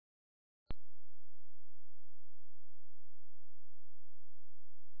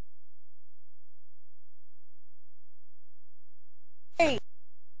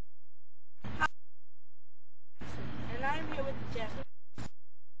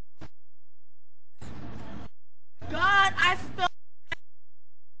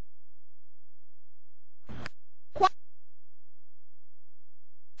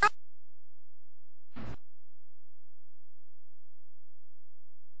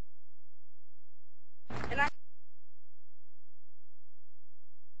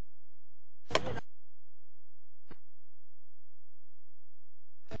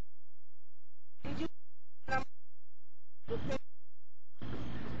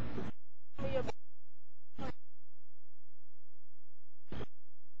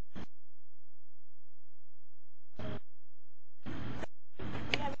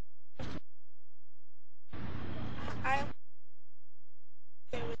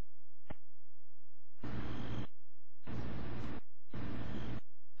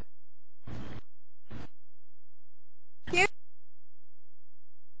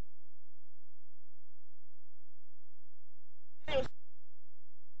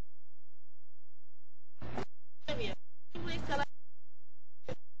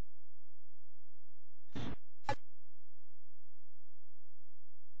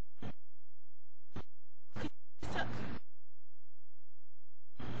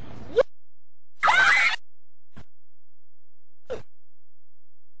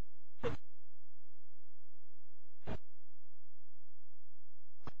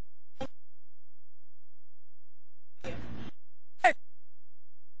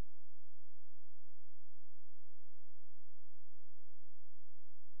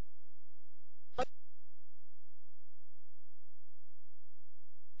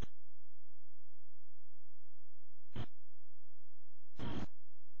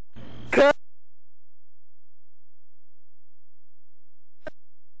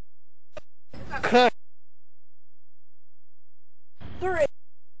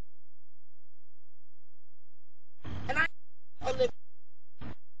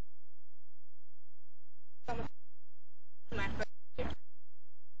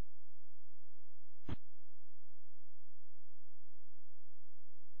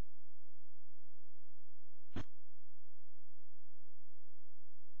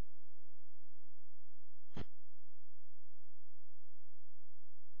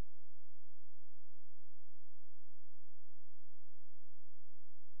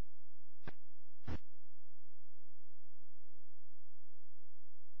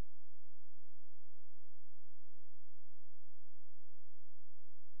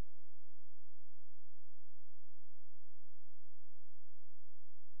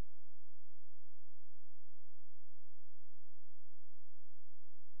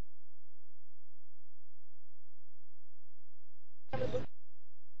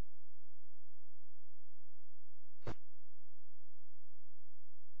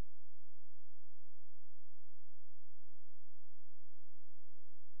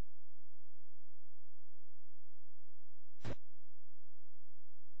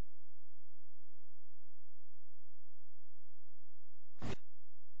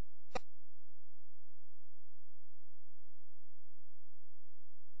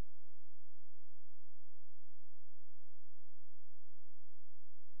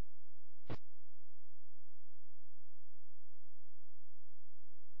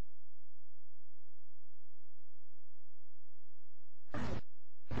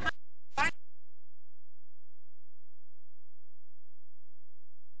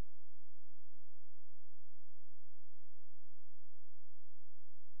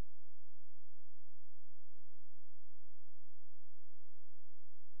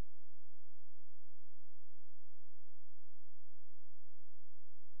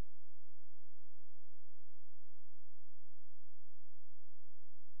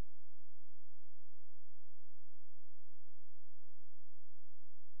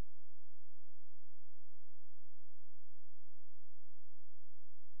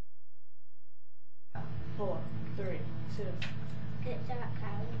2. Good job,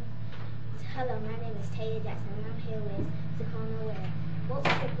 Kylie. Hello, my name is Taylor Jackson, and I'm here with Sakona Ware. What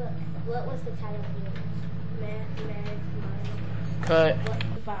was your book? What was the title of your book? Mathematics Model. Cut.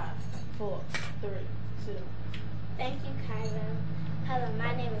 5, 4, 3, 2. Thank you, Kylo. Hello,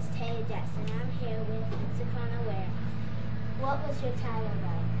 my name is Taylor Jackson, and I'm here with Sakona Ware. What was your title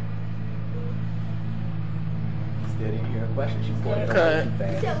about? Still didn't hear a question. She pointed Cut.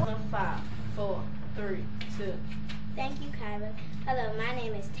 fast. 5, 4, 3, 2. Thank you, Kylo. Hello, my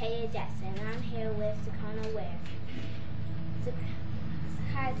name is Taylor Jackson, and I'm here with Sakona Ware.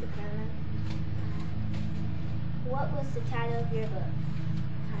 Hi, Sakona. What was the title of your book?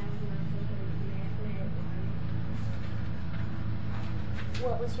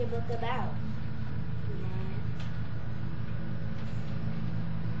 What was your book about? Math.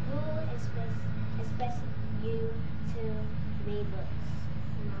 Who expects you to read books?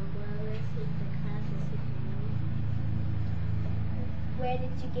 My brother, sister, cousin, sister. Where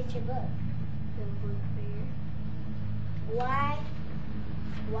did you get your book? The book fair. Why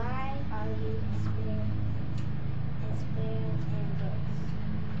are you expert in books?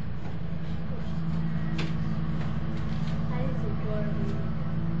 I just enjoy reading.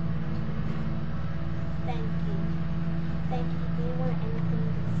 Thank you. Thank you. Do you want anything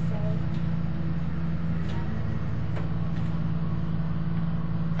to say?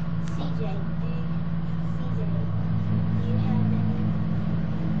 CJ, do you have any?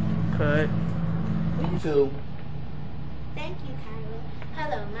 Cut. 2. Thank you, Kyla.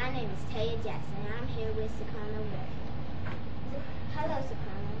 Hello, my name is Taylor Jackson, and I'm here with Sakona Ware. Hello,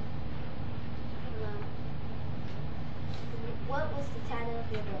 Sakona. Hello. What was the title of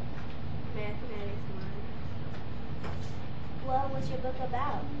your book? Mathematics 1. What was your book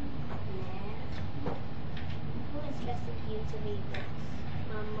about? Math. Who instructed you to read books?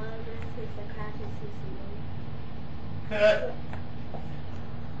 My mother, sister, cousin, sister. Cut.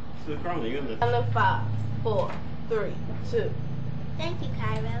 Sakona, you're the 5, 4, 3, 2. Thank you,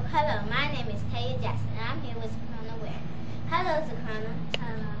 Cairo. Hello, my name is Taylor Jackson, and I'm here with Sakona Ware. Hello, Sakona.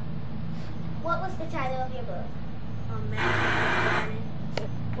 Hello. What was the title of your book? Math.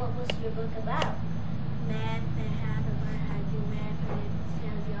 What was your book about? Math and how to learn how to do math, and it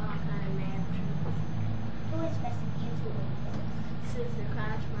tells you all kind of math tricks. Who expected you to read books? Sister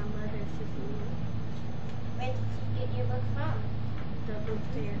Crouch, my mother, and Sister Lee. Where did you get your book from? The book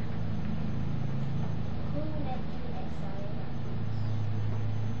fair. Who made you excited about books?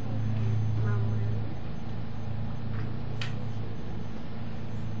 My mother.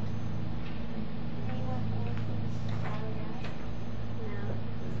 Anyone anything to shout out? No.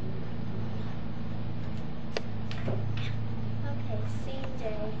 Okay, CJ,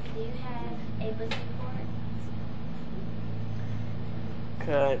 do you have a book report?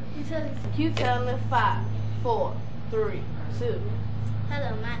 Cut. You tell me 5, 4, 3, 2.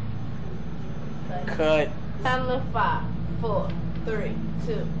 Hello, my. Cut. Tell me 5, 4, 3,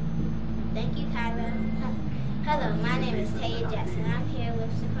 2. Thank you, Kyla. Hello, my name is Taylor Jackson. I'm here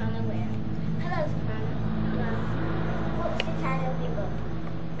with Sakona Ware. Hello, Sakona. Hello. What was the title of your book?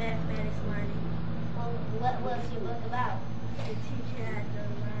 Mathematics Learning. Well, what was your book about? To teach you how to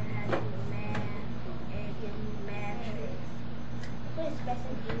learn how to do math and give you math tricks. Who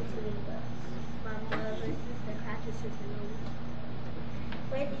expected you to read books? My mother, sister, cousin, sister, Louie.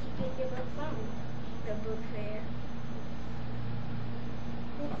 Where did you get your book from? The book fair.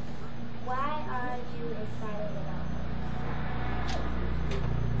 Why are you excited about it?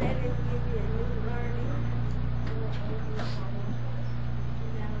 That is give you a new learning.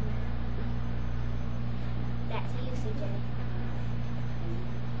 Back to you, CJ.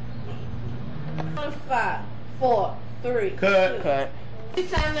 5, 4, 3, Cut. 2. Cut. You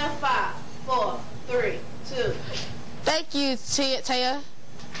tell me 5, 4, 3, 2. Thank you, Taya.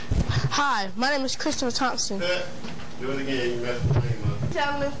 Hi, my name is Christopher Thompson. Cut. Do it again. You messed the name up.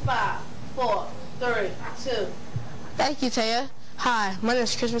 Tell me 5, 4, 3, 2. Thank you, Taya. Hi, my name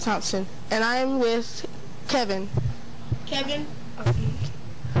is Christopher Thompson, and I am with Kevin. Kevin? Tell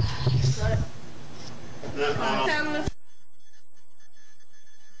me 2.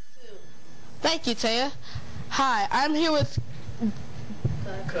 Thank you, Taya. Hi, I'm here with...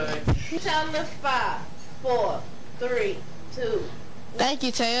 Cut. Tell me 5, 4, 3, 2. Thank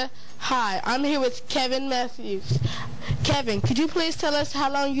you, Taya. Hi, I'm here with Kevin Matthews. Kevin, could you please tell us how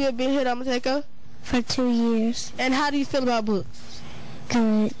long you have been here at Omuteko? For 2 years. And how do you feel about books?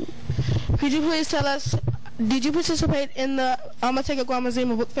 Good. Could you please tell us, did you participate in the Omuteko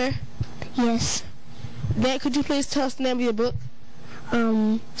Guamazima Book Fair? Yes. Then could you please tell us the name of your book?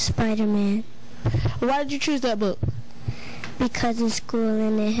 Spider-Man. Why did you choose that book? Because it's cool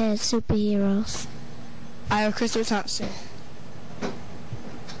and it has superheroes. I am Christopher Thompson.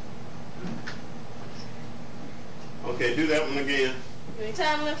 Okay, do that one again.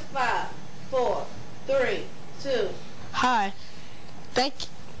 Time limit 5, 4, 3, 2. Hi. Thank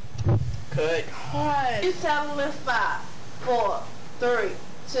you. Cut. Hi. Time limit 5, 4, 3,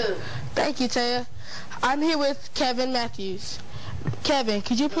 2. Thank you, Taya. I'm here with Kevin Matthews. Kevin,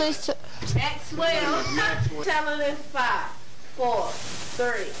 could you please... Maxwell. Time limit 5, 4,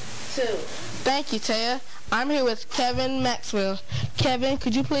 3, 2. Thank you, Taya. I'm here with Kevin Maxwell. Kevin,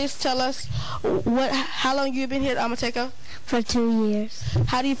 could you please tell us how long you've been here at Omuteko? For 2 years.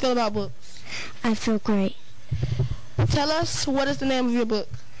 How do you feel about books? I feel great. Tell us, what is the name of your book?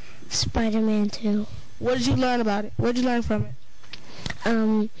 Spider-Man 2. What did you learn about it? What did you learn from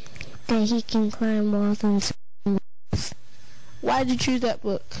it? That he can climb walls and swim. Why did you choose that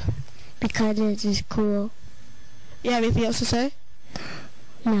book? Because it is cool. You have anything else to say?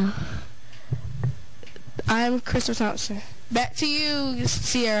 No. I'm Christopher Thompson. Back to you,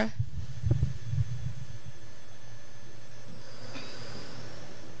 Ciero.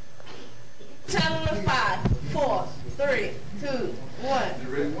 Time limit 5, 4, 3, 2,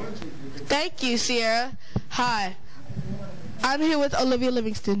 1. Thank you, Ciero. Hi. I'm here with Olivia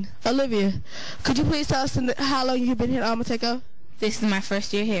Livingston. Olivia, could you please tell us how long you've been here at Omuteko? This is my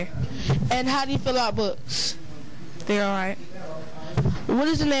first year here. And how do you feel about books? They're alright. What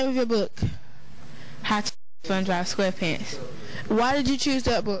is the name of your book? How to SpongeBob SquarePants. Why did you choose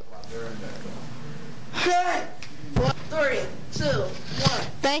that book? 4, 3, 2, 1.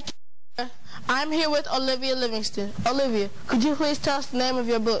 Thank you. I'm here with Olivia Livingston. Olivia, could you please tell us the name of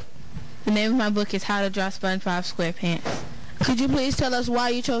your book? The name of my book is How to Draw SpongeBob SquarePants. Could you please tell us why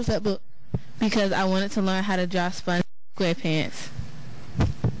you chose that book? Because I wanted to learn how to draw SpongeBob SquarePants.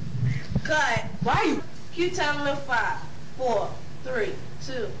 Cut. Why? Cue time limit 5, 4, 3,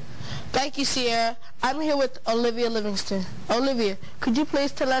 2. Thank you, Ciero. I'm here with Olivia Livingston. Olivia, could you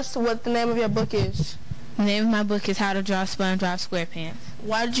please tell us what the name of your book is? The name of my book is How to Draw SpongeBob SquarePants.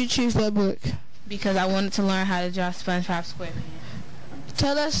 Why did you choose that book? Because I wanted to learn how to draw SpongeBob SquarePants.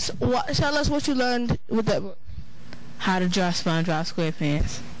 Tell us what you learned with that book. How to draw SpongeBob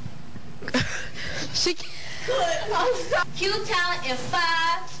SquarePants. She Cue talent in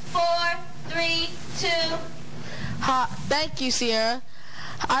 5, 4, 3, 2. Thank you, Ciero.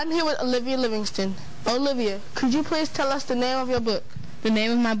 I'm here with Olivia Livingston. Olivia, could you please tell us the name of your book? The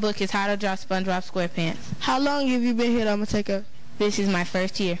name of my book is How to Draw SpongeBob SquarePants. How long have you been here at Omuteko? This is my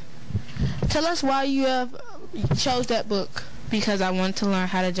first year. Tell us why you chose that book. Because I wanted to learn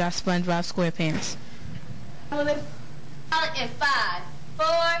how to draw SpongeBob SquarePants. In 5, 4,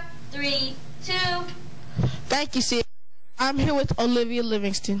 3, 2. Thank you, Ciero. I'm here with Olivia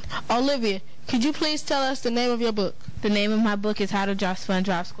Livingston. Olivia, could you please tell us the name of your book? The name of my book is How to Draw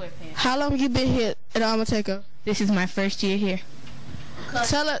SpongeBob SquarePants. How long have you been here at Omuteko? This is my first year here.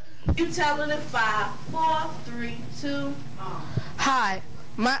 Tell it. You tell it in 5, 4, 3, 2. Hi.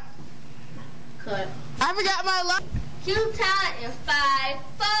 Cut. I forgot my line. Cue talent in 5,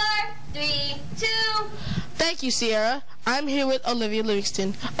 4, 3, 2. Thank you, Ciero. I'm here with Olivia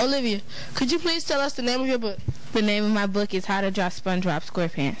Livingston. Olivia, could you please tell us the name of your book? The name of my book is How to Draw SpongeBob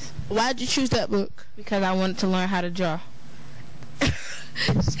SquarePants. Why did you choose that book? Because I wanted to learn how to draw. She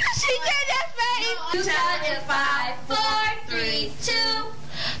did that face! Cue talent in 5, 4, 3, 2.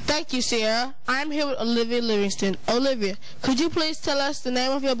 Thank you, Ciero. I'm here with Olivia Livingston. Olivia, could you please tell us the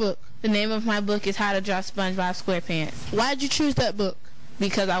name of your book? The name of my book is How to Draw SpongeBob SquarePants. Why did you choose that book?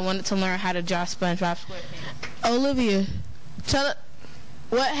 Because I wanted to learn how to draw SpongeBob SquarePants. Olivia, tell it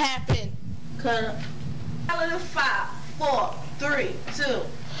what happened. Cut. Tell it in 5, 4, 3, 2.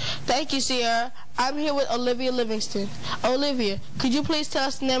 Thank you, Ciero. I'm here with Olivia Livingston. Olivia, could you please tell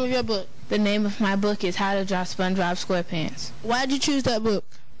us the name of your book? The name of my book is How to Draw SpongeBob SquarePants. Why did you choose that book?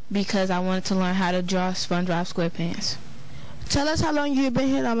 Because I wanted to learn how to draw SpongeBob SquarePants. Tell us how long you've been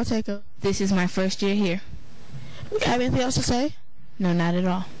here at Omuteko. This is my first year here. You have anything else to say? No, not at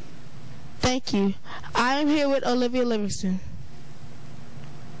all. Thank you. I am here with Olivia Livingston.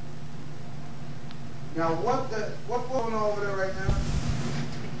 Now, what's going on over there right now?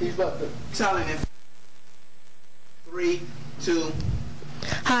 He's about to telling him. 3, 2.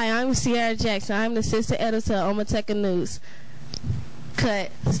 Hi, I'm Ciero Jackson. I'm the assistant editor of Omuteko News.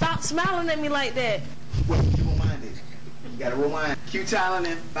 Cut. Stop smiling at me like that. Wait, you rewind it. You gotta rewind. Cue talent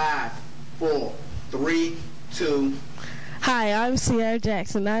in 5, 4, 3, 2. Hi, I'm Ciero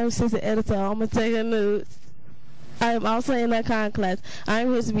Jackson. I'm assistant editor of Omuteko News. I am also in that econ class.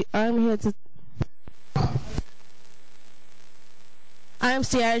 I'm here to I am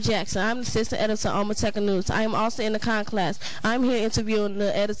Ciero Jackson. I'm the assistant editor of Omuteko News. I am also in the con class. I'm here interviewing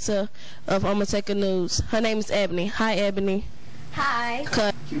the editor of Omuteko News. Her name is Ebony. Hi, Ebony. Hi.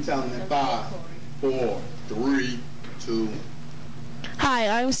 Cut. Keep telling it. 5, 4, 3, 2.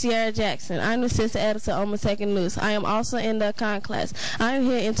 Hi, I'm Ciero Jackson. I'm the assistant editor of Omuteko News. I am also in the con class. I'm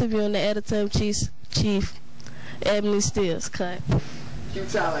here interviewing the editor of Chief Ebony Steele. Cut. Keep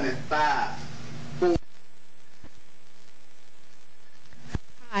telling it. 5, 4.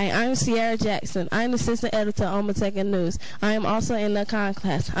 Hi, I'm Ciero Jackson. I'm the assistant editor of Omuteko News. I am also in the con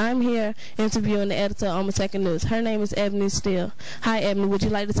class. I'm here interviewing the editor of Omuteko News. Her name is Ebony Steele. Hi, Ebony. Would you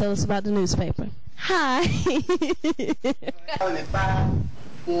like to tell us about the newspaper? Hi. Telling it. 5,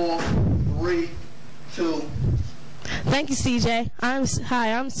 4, 3, 2. Thank you, CJ.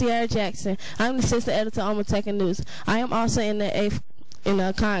 Hi, I'm Ciero Jackson. I'm the assistant editor of Omuteko News. I am also in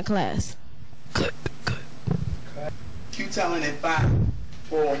the con class. Good. Keep telling it. 5,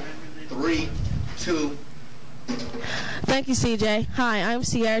 4, 3, 2. Thank you, CJ. Hi, I'm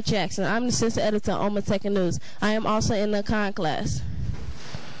Ciero Jackson. I'm the assistant editor of Omuteko News. I am also in the con class.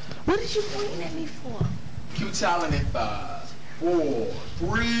 What did you point at me for? Keep telling it. 5, 4,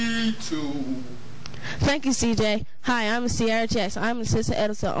 3, 2. Thank you, CJ. Hi, I'm Ciero Jackson. I'm the assistant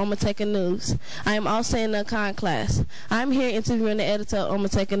editor of Omuteko News. I am also in the con class. I'm here interviewing the editor of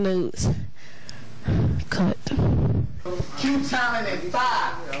Omuteko News. Cut. Keep telling it.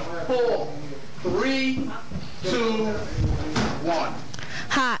 5, 4, 3, 2, 1.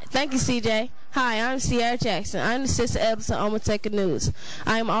 Hi, thank you, CJ. Hi, I'm Ciero Jackson. I'm the assistant editor of Omuteko News.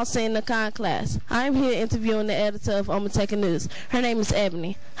 I am also in the con class. I'm here interviewing the editor of Omuteko News. Her name is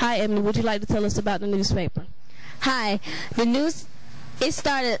Ebony. Hi, Ebony. Would you like to tell us about the newspaper? Hi. The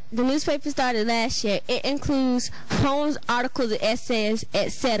newspaper started last year. It includes poems, articles, essays,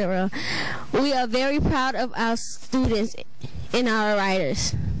 etc. We are very proud of our students and our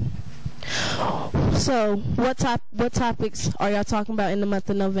writers. So, what topics are y'all talking about in the month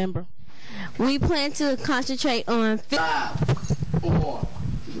of November? We plan to concentrate on 5, 4,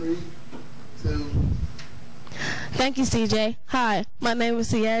 3, 2. Thank you, CJ. Hi, my name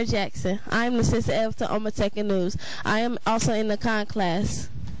is Ciero Jackson. I am the assistant editor of Omuteko News. I am also in the con class.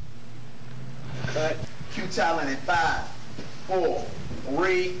 Cut. Keep telling it. 5, 4,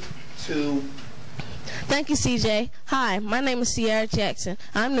 3, 2. Thank you, CJ. Hi, my name is Ciero Jackson.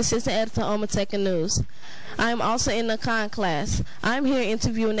 I'm the assistant editor of Omuteko News. I am also in the con class. I'm here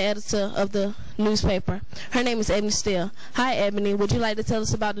interviewing the editor of the newspaper. Her name is Ebony Steele. Hi, Ebony. Would you like to tell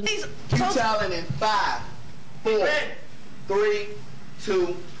us about the news? Keep telling it. 5, 4, 3,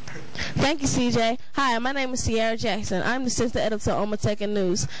 2. Thank you, CJ. Hi, my name is Ciero Jackson. I'm the assistant editor of Omuteko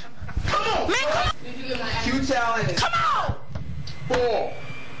News. Come on! Man, come on! Keep telling it. Come on! 4,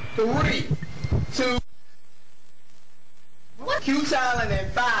 3, 2. What? Keep telling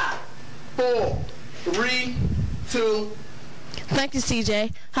it. 5, 4, 3, 2. Thank you,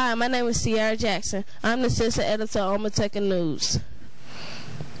 CJ. Hi, my name is Ciero Jackson. I'm the assistant editor of Omuteko News.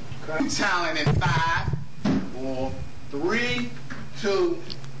 Keep telling it. 5, 4, 3, 2.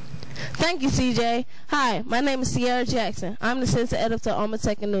 Thank you, CJ. Hi, my name is Ciero Jackson. I'm the assistant editor of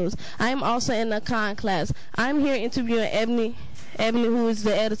Omuteko News. I am also in the con class. I'm here interviewing Ebony, who is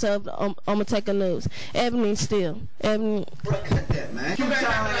the editor of the Omuteko News. Ebony Steele. Ebony. Cut that, man. Keep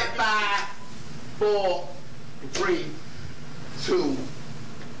telling it. 5, 4, 3, 2.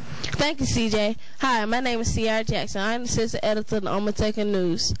 Thank you, CJ. Hi, my name is Ciero Jackson. I'm the assistant editor of the Omuteko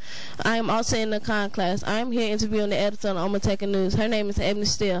News. I am also in the con class. I am here interviewing the editor of the Omuteko News. Her name is Ebony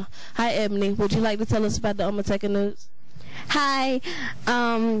Steele. Hi, Ebony. Would you like to tell us about the Omuteko News? Hi.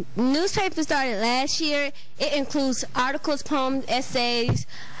 Newspaper started last year. It includes articles, poems, essays,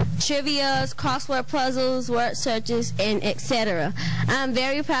 trivias, crossword puzzles, word searches, and etc. I'm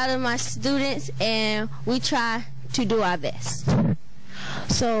very proud of my students, and we try to do our best.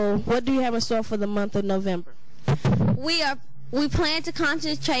 So, what do you have in store for the month of November? We plan to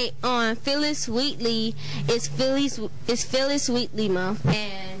concentrate on Phyllis Wheatley. It's Phyllis Wheatley month,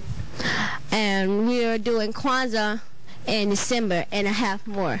 and we are doing Kwanzaa in December and a half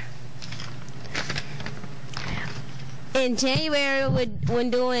more. In January, we're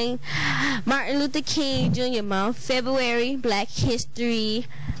doing Martin Luther King Jr. month. February, Black History.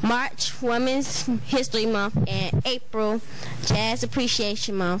 March, Women's History Month. And April, Jazz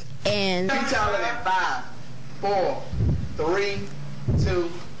Appreciation Month. And Keep telling it. 5, 4, 3,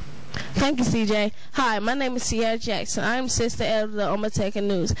 2. Thank you, CJ. Hi, my name is Ciero Jackson. I am assistant editor of Omuteko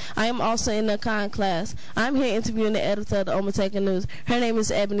News. I am also in the con class. I'm here interviewing the editor of the Omuteko News. Her name is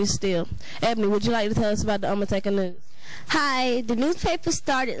Ebony Steele. Ebony, would you like to tell us about the Omuteko News? Hi, the newspaper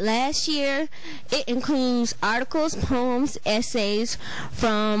started last year. It includes articles, poems, essays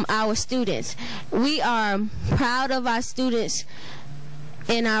from our students. We are proud of our students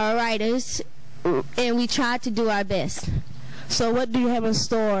and our writers, and we try to do our best. So what do you have in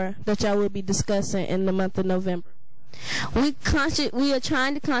store that y'all will be discussing in the month of November? We plan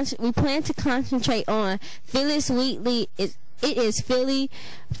to concentrate on Phyllis Wheatley. It is Philly.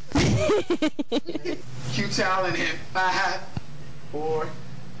 Cue talent in 5, 4,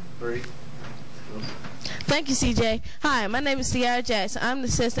 3. Thank you, CJ. Hi, my name is Ciero Jackson. I'm the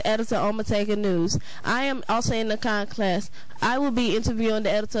assistant editor of OMUTEKO News. I am also in the con class. I will be interviewing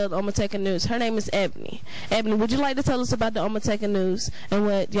the editor of OMUTEKO News. Her name is Ebony. Ebony, would you like to tell us about the OMUTEKO News and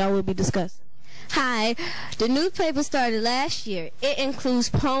what y'all will be discussing? Hi, the newspaper started last year. It includes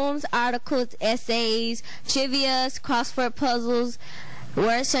poems, articles, essays, trivias, crossword puzzles,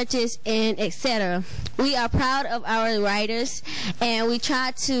 word searches, and etc. We are proud of our writers, and we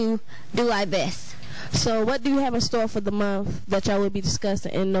try to do our best. So what do you have in store for the month that y'all will be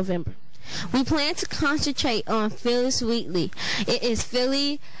discussing in November? We plan to concentrate on Phyllis Wheatley. It is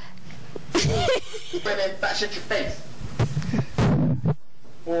Philly. Shut your face.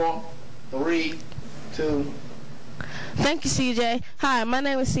 4, 3, 2. Thank you, CJ. Hi, my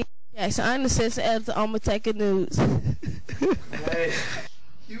name is Ciero Jackson. I'm the assistant editor of OMUTEKO News.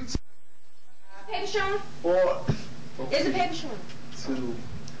 Paper shown? 4. Is the paper shown? 2,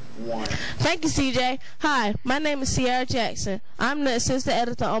 1. Thank you, CJ. Hi, my name is Ciero Jackson. I'm the assistant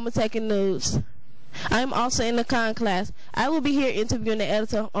editor of OMUTEKO News. I'm also in the con class. I will be here interviewing the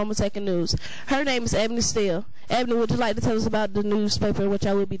editor of OMUTEKO News. Her name is Ebony Steele. Ebony, would you like to tell us about the newspaper which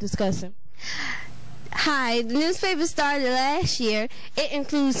I will be discussing? Hi, the newspaper started last year. It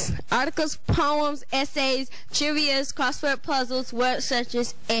includes articles, poems, essays, trivias, crossword puzzles, word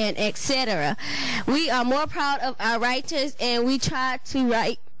searches, and etc. We are more proud of our writers, and we try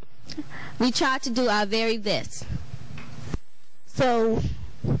to do our very best. So,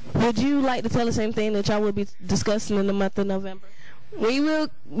 would you like to tell us anything that y'all will be discussing in the month of November? We will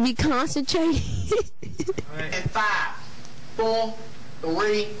be concentrating. And 5, 4,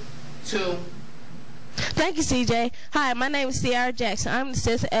 3, 2. Thank you, CJ. Hi, my name is Ciero Jackson. I'm the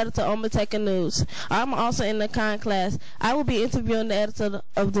assistant editor of OMUTEKO News. I'm also in the con class. I will be interviewing the editor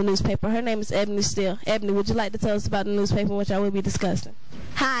of the newspaper. Her name is Ebony Steele. Ebony, would you like to tell us about the newspaper which I will be discussing?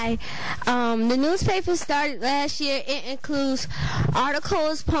 Hi, the newspaper started last year. It includes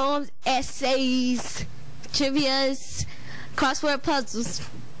articles, poems, essays, trivias, crossword puzzles,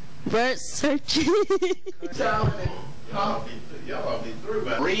 word searches. Y'all be through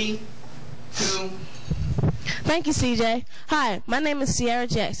by 3, 2. Thank you, CJ. Hi, my name is Ciero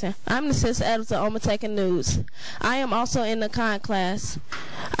Jackson. I'm the assistant editor of OMUTEKO News. I am also in the con class.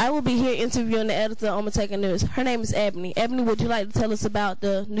 I will be here interviewing the editor of OMUTEKO News. Her name is Ebony. Ebony, would you like to tell us about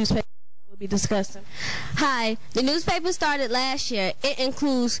the newspaper we'll be discussing? Hi, the newspaper started last year. It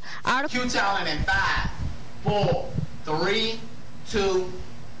includes articles. Cue talent in 5, 4, 3, 2.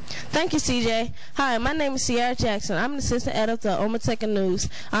 Thank you, CJ. Hi, my name is Ciero Jackson. I'm the assistant editor of OMUTEKO News.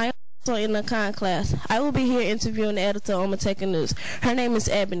 I am also in the con class. I will be here interviewing the editor of OMUTEKO News. Her name is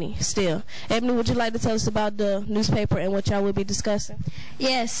Ebony Steele. Ebony, would you like to tell us about the newspaper and what y'all will be discussing?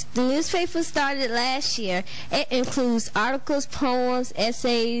 Yes, the newspaper started last year. It includes articles, poems,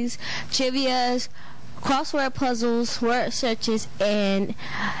 essays, trivias, crossword puzzles, word searches, and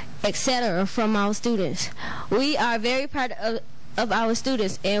etc. from our students. We are very proud of our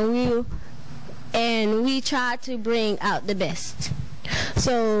students, and we try to bring out the best.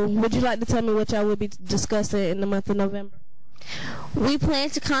 So, would you like to tell me what y'all will be discussing in the month of November? We plan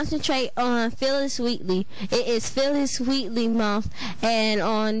to concentrate on Phyllis Wheatley. It is Phyllis Wheatley month, and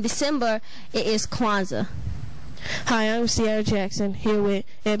on December it is Kwanzaa. Hi, I'm Ciero Jackson, here with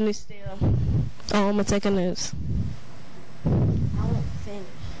Ebony Steele on OMUTEKO News. I won't finish.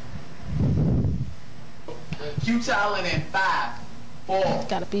 Cue talent in 5, 4,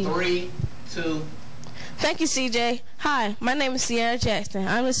 3, 2. Thank you, CJ. Hi, my name is Ciero Jackson.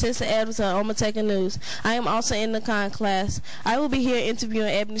 I'm the assistant editor of OMUTEKO News. I am also in the con class. I will be here interviewing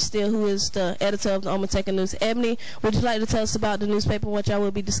Ebony Steele, who is the editor of the OMUTEKO News. Ebony, would you like to tell us about the newspaper which I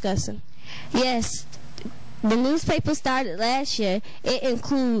will be discussing? Yes, the newspaper started last year. It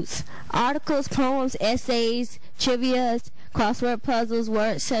includes articles, poems, essays, trivias, crossword puzzles,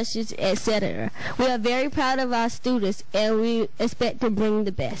 word searches, etc. We are very proud of our students, and we expect to bring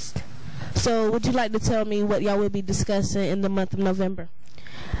the best. So, would you like to tell me what y'all will be discussing in the month of November?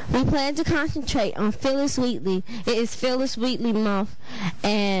 We plan to concentrate on Phyllis Wheatley. It is Phyllis Wheatley month,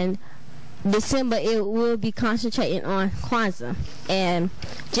 and December it will be concentrating on Kwanzaa. And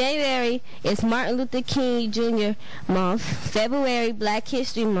January is Martin Luther King Jr. month, February Black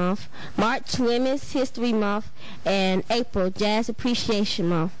History Month, March Women's History Month, and April Jazz Appreciation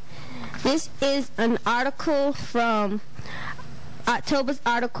Month. This is an article from October's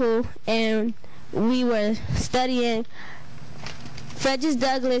article, and we were studying Frederick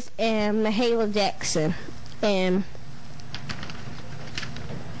Douglass and Mahalia Jackson. And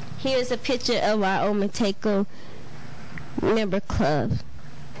here's a picture of our OMUTEKO member club.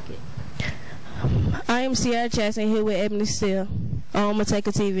 I am Ciero Jackson here with Ebony Steele on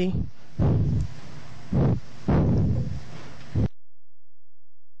OMUTEKO TV.